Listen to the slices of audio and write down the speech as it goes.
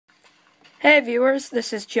Hey viewers,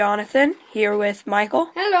 this is Jonathan, here with Michael.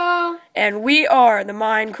 Hello! And we are the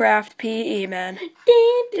MinecraftPE men.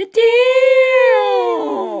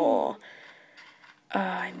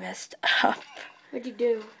 I messed up. What'd you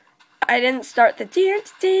do? I didn't start the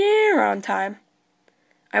on time.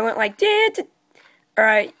 I went like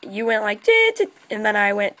Alright, you went like and then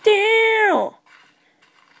I went down.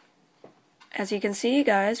 As you can see,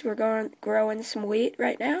 guys, we're growing some wheat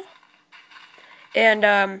right now.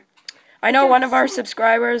 And I know one of our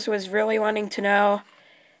subscribers was really wanting to know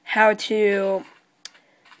how to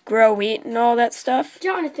grow wheat and all that stuff.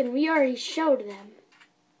 Jonathan, we already showed them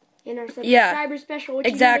in our subscriber special, which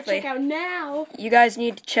exactly. you need to check out now. You guys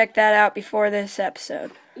need to check that out before this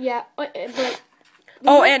episode. Yeah, but especially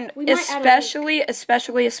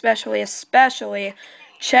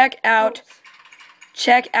check out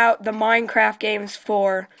the Minecraft Games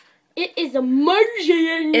 4. It is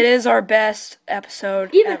amazing. It is our best episode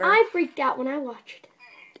Even ever. I freaked out when I watched it.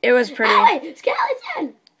 It was pretty. Hey,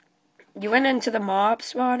 skeleton! You went into the mob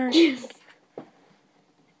spawner?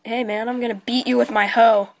 Hey man, I'm gonna beat you with my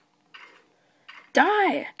hoe.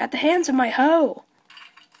 Die at the hands of my hoe.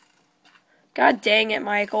 God dang it,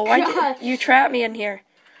 Michael. Why did you trap me in here?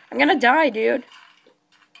 I'm gonna die, dude.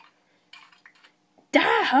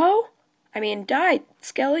 Die, hoe. Die,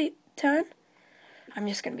 skeleton. I'm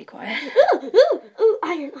just gonna be quiet. Ooh,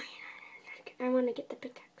 iron. I want to get the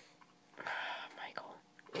pickaxe. Michael.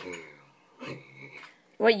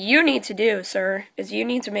 What you need to do, sir, is you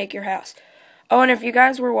need to make your house. Oh, and if you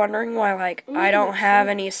guys were wondering why, I don't have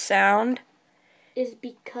any sound, is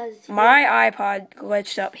because my iPod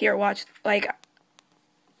glitched up. Here, watch. I'm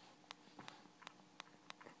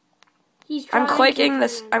clicking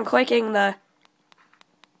the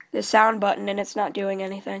sound button, and it's not doing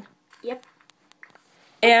anything. Yep.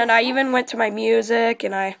 And I even went to my music,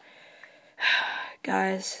 and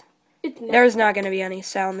guys, there's not going to be any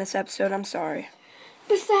sound this episode. I'm sorry.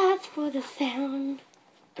 Besides for the sound.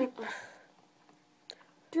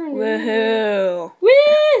 Woohoo!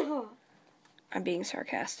 Woo! I'm being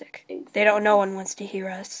sarcastic. They don't. No one wants to hear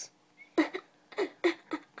us. I'm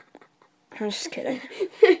just kidding.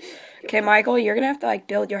 Okay, Michael, you're gonna have to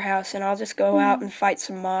build your house, and I'll just go out and fight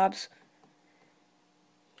some mobs.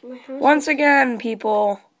 Once again,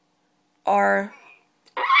 people, our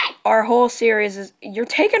whole series is... You're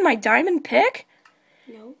taking my diamond pick?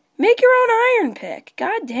 No. Make your own iron pick.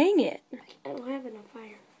 God dang it. I don't have enough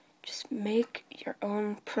iron. Just make your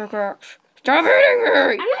own pickaxe. Stop hitting me!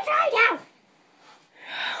 I'm not trying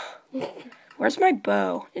to. Where's my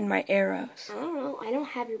bow and my arrows? I don't know. I don't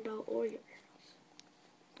have your bow or your arrows.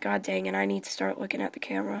 God dang it, I need to start looking at the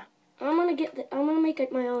camera. I'm gonna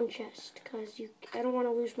make my own chest, because I don't want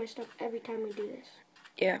to lose my stuff every time we do this.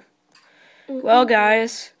 Yeah. Well,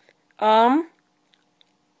 guys, I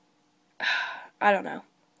don't know.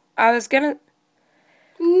 I was gonna...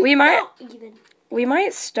 We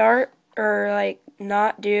might start, or,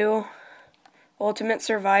 not do Ultimate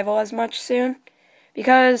Survival as much soon,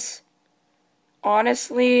 because,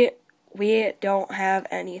 honestly... We don't have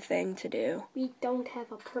anything to do. We don't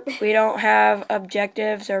have a purpose. We don't have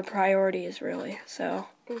objectives or priorities, really, so.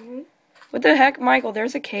 What the heck, Michael?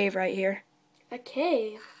 There's a cave right here. A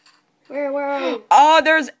cave? Where are you? Oh,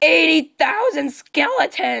 there's 80,000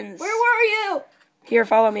 skeletons! Where were you? Here,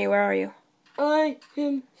 follow me. Where are you? I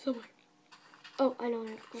am somewhere. Oh, I know.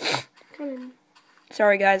 Come in.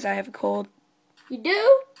 Sorry, guys. I have a cold. You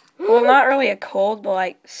do? Well, not really a cold,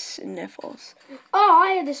 but sniffles. Oh,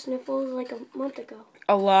 I had the sniffles a month ago.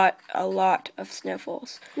 A lot of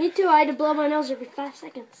sniffles. Me too. I had to blow my nose every 5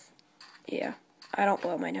 seconds. Yeah, I don't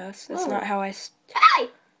blow my nose. That's not how I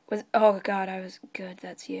Hey! Oh, God, I was good.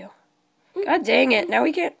 That's you. God dang it. Now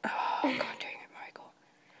we can't... Oh, God dang it, Michael.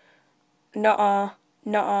 Nuh-uh.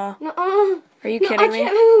 Nuh-uh. Nuh-uh. Are you kidding me?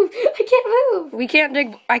 I can't move. We can't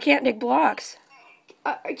dig... I can't dig blocks.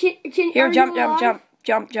 Here,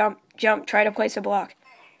 Jump. Try to place a block.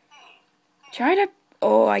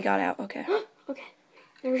 Oh, I got out. Okay. Okay.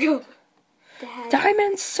 There we go.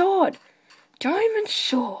 Diamond sword.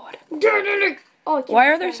 Oh, why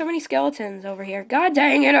are there so many skeletons over here? God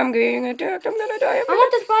dang it, I'm getting attacked. I'm gonna die. I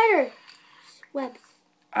want the spider. Webs.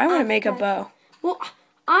 I want to make a bow. Well,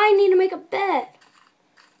 I need to make a bed.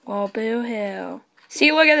 Oh, boo hell.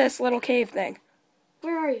 See, look at this little cave thing.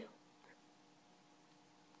 Where are you?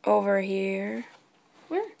 Over here.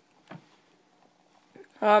 Where?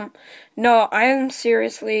 No, I am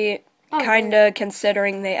seriously kinda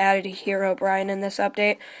considering they added a Herobrine in this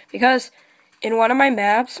update, because in one of my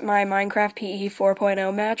maps, my MinecraftPE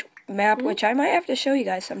 4.0 map, which I might have to show you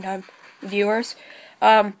guys sometime, viewers,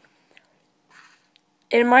 in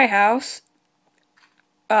my house,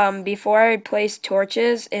 before I placed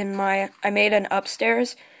torches I made an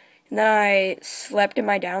upstairs, and then I slept in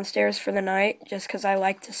my downstairs for the night, just because I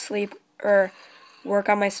like to sleep or work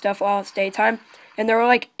on my stuff while it's daytime. And there were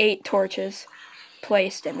like 8 torches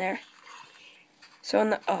placed in there.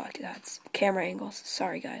 So that's camera angles.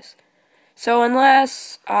 Sorry, guys. So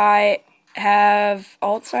unless I have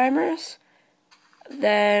Alzheimer's,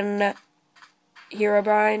 then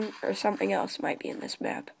Herobrine or something else might be in this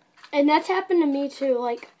map. And that's happened to me too.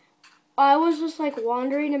 Like, I was just like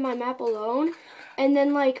wandering in my map alone, and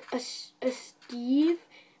then like a Steve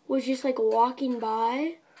was just like walking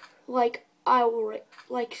by, like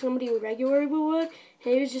somebody regularly would,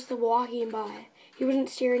 and he was just walking by. He wasn't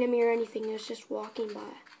staring at me or anything. He was just walking by.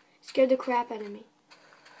 It scared the crap out of me.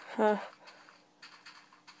 Huh.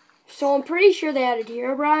 So I'm pretty sure they added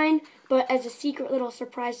Herobrine, but as a secret little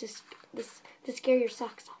surprise to scare your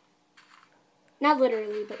socks off. Not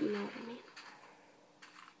literally, but you know what I mean.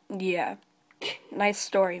 Yeah. Nice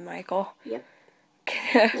story, Michael. Yep.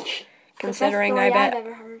 Considering the best story I've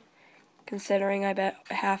ever heard. Considering I bet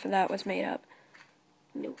half of that was made up.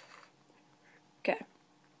 Nope. Okay.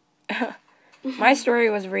 My story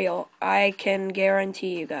was real. I can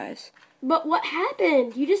guarantee you guys. But what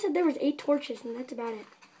happened? You just said there was 8 torches, and that's about it.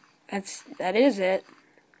 That is it.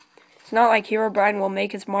 It's not like Herobrine will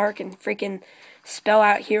make his mark and freaking spell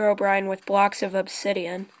out Herobrine with blocks of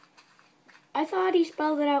obsidian. I thought he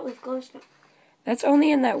spelled it out with glowstone. That's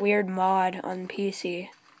only in that weird mod on PC.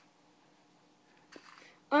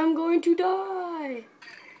 I'm going to die.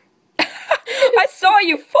 I saw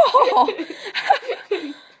you fall.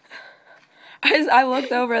 I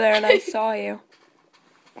looked over there and I saw you.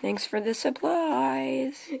 Thanks for the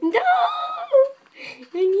supplies. No!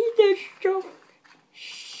 I need that stuff.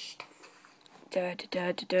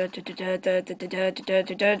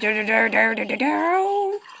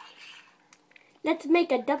 Let's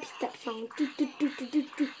make a dubstep song.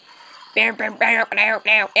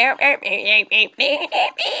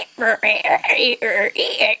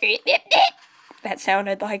 That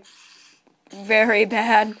sounded like very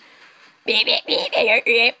bad.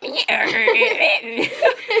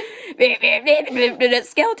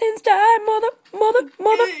 Skeletons die, mother. There's a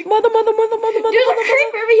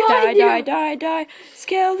creeper behind you. Die.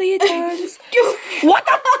 Skeletons. What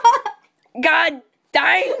the? God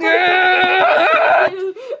dang.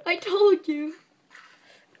 I told you.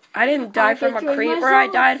 I didn't die from a creeper. I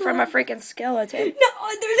died from a freaking skeleton. No,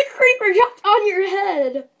 there's a creeper dropped on your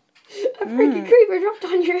head. A freaking creeper dropped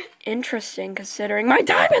on your head. Interesting, considering my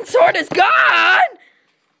diamond sword is gone!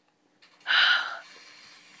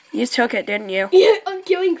 You took it, didn't you? Yeah, I'm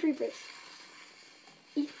killing creepers.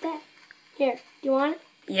 Eat that. Here, do you want it?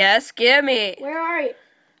 Yes, gimme. Where are you?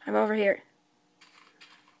 I'm over here.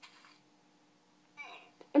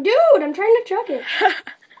 Dude, I'm trying to chuck it.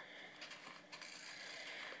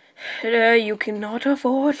 You cannot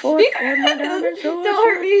afford my diamond sword. Don't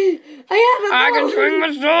hurt me. I can swing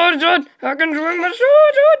my sword. I can swing my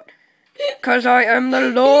sword. Cause I am the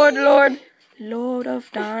Lord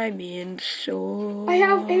of diamond swords. I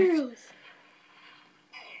have arrows.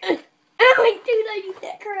 Oh, dude, I used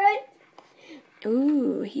that correct.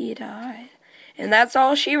 Ooh, he died. And that's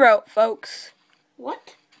all she wrote, folks.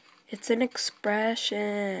 What? It's an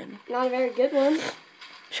expression. Not a very good one.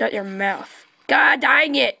 Shut your mouth. God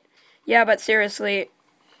dang it. Yeah, but seriously,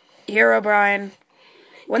 Herobrine,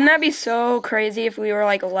 wouldn't that be so crazy if we were,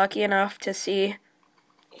 like, lucky enough to see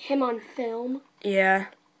him on film? Yeah.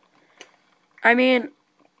 I mean,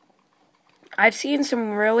 I've seen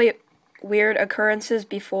some really weird occurrences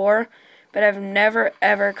before, but I've never,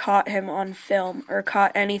 ever caught him on film or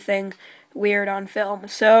caught anything weird on film.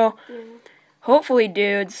 So, hopefully,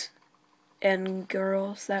 dudes and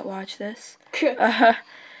girls that watch this,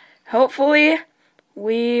 hopefully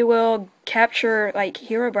we will capture, like,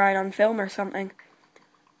 Herobrine on film or something.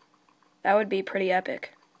 That would be pretty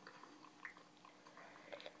epic.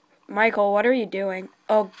 Michael, what are you doing?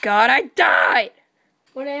 Oh, God, I died!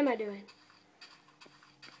 What am I doing?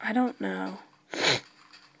 I don't know.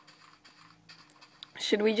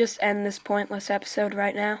 Should we just end this pointless episode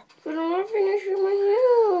right now? But I want to finish with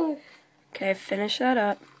my house. Okay, finish that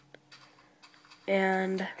up.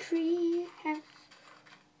 And... tree house.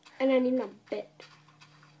 And I need my bed.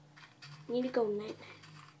 I need to go night.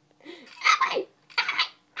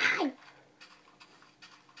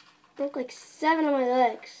 Broke like 7 of my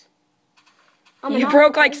legs. You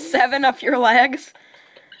broke like 7 of your legs?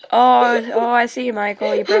 Oh, I see,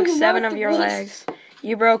 Michael. You broke 7 of your legs.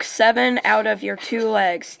 You broke 7 out of your 2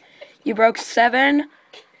 legs. You broke 7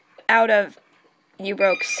 out of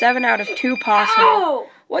 2 possible. Ow!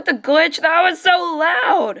 What the glitch? That was so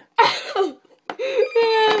loud.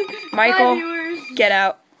 Michael, Bye, viewers. get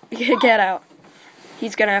out. Get out.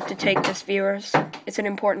 He's gonna have to take this, viewers. It's an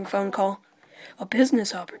important phone call. A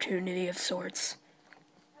business opportunity of sorts.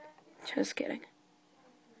 Just kidding.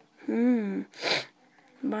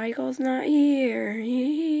 Michael's not here.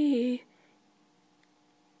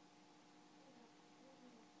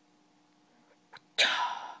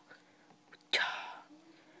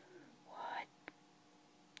 What?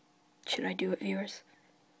 Should I do it, viewers?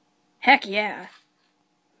 Heck yeah.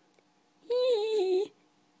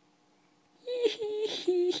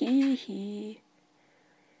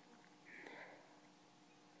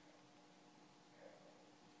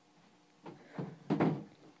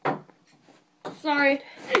 Sorry.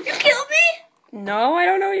 You killed me? No, I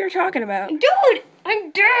don't know what you're talking about. Dude, I'm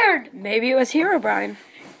dead. Maybe it was Herobrine.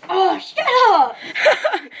 Oh, shut up.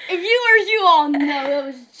 Viewers, you all know that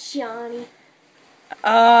was Johnny.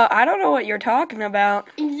 I don't know what you're talking about.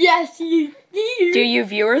 Yes, you do. Do you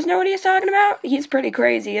viewers know what he's talking about? He's pretty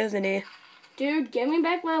crazy, isn't he? Dude, give me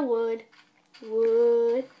back my wood.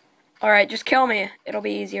 Wood. Alright, just kill me. It'll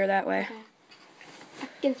be easier that way. Okay. I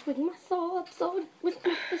can swing my sword with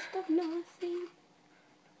my fist of nothing.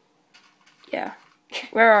 Yeah.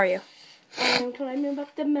 Where are you? I'm climbing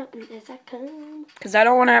up the mountain as I come. Because I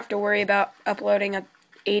don't want to have to worry about uploading a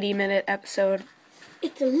 80-minute episode.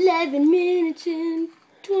 It's 11 minutes and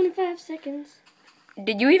 25 seconds.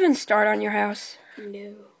 Did you even start on your house?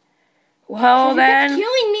 No. Well, then... You're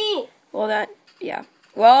killing me! Well, yeah.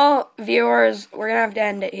 Well, viewers, we're going to have to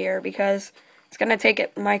end it here because it's going to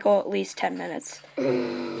take Michael at least 10 minutes.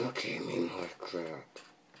 Okay, Minecraft.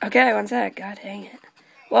 Okay, one sec. God dang it.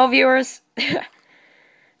 Well, viewers,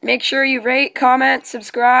 make sure you rate, comment,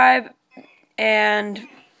 subscribe, and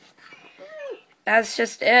that's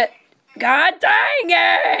just it. God dang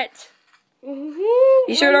it!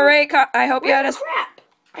 You sure to rate, I hope you had a... Crap!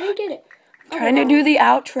 I didn't get it. Trying to do the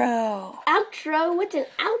outro. Outro? What's an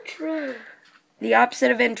outro? The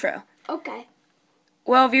opposite of intro. Okay.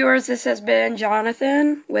 Well, viewers, this has been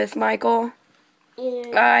Jonathan with Michael.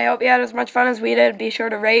 And I hope you had as much fun as we did. Be sure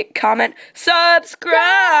to rate, comment, subscribe!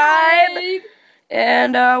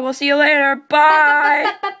 And we'll see you later.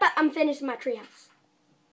 Bye! I'm finishing my treehouse.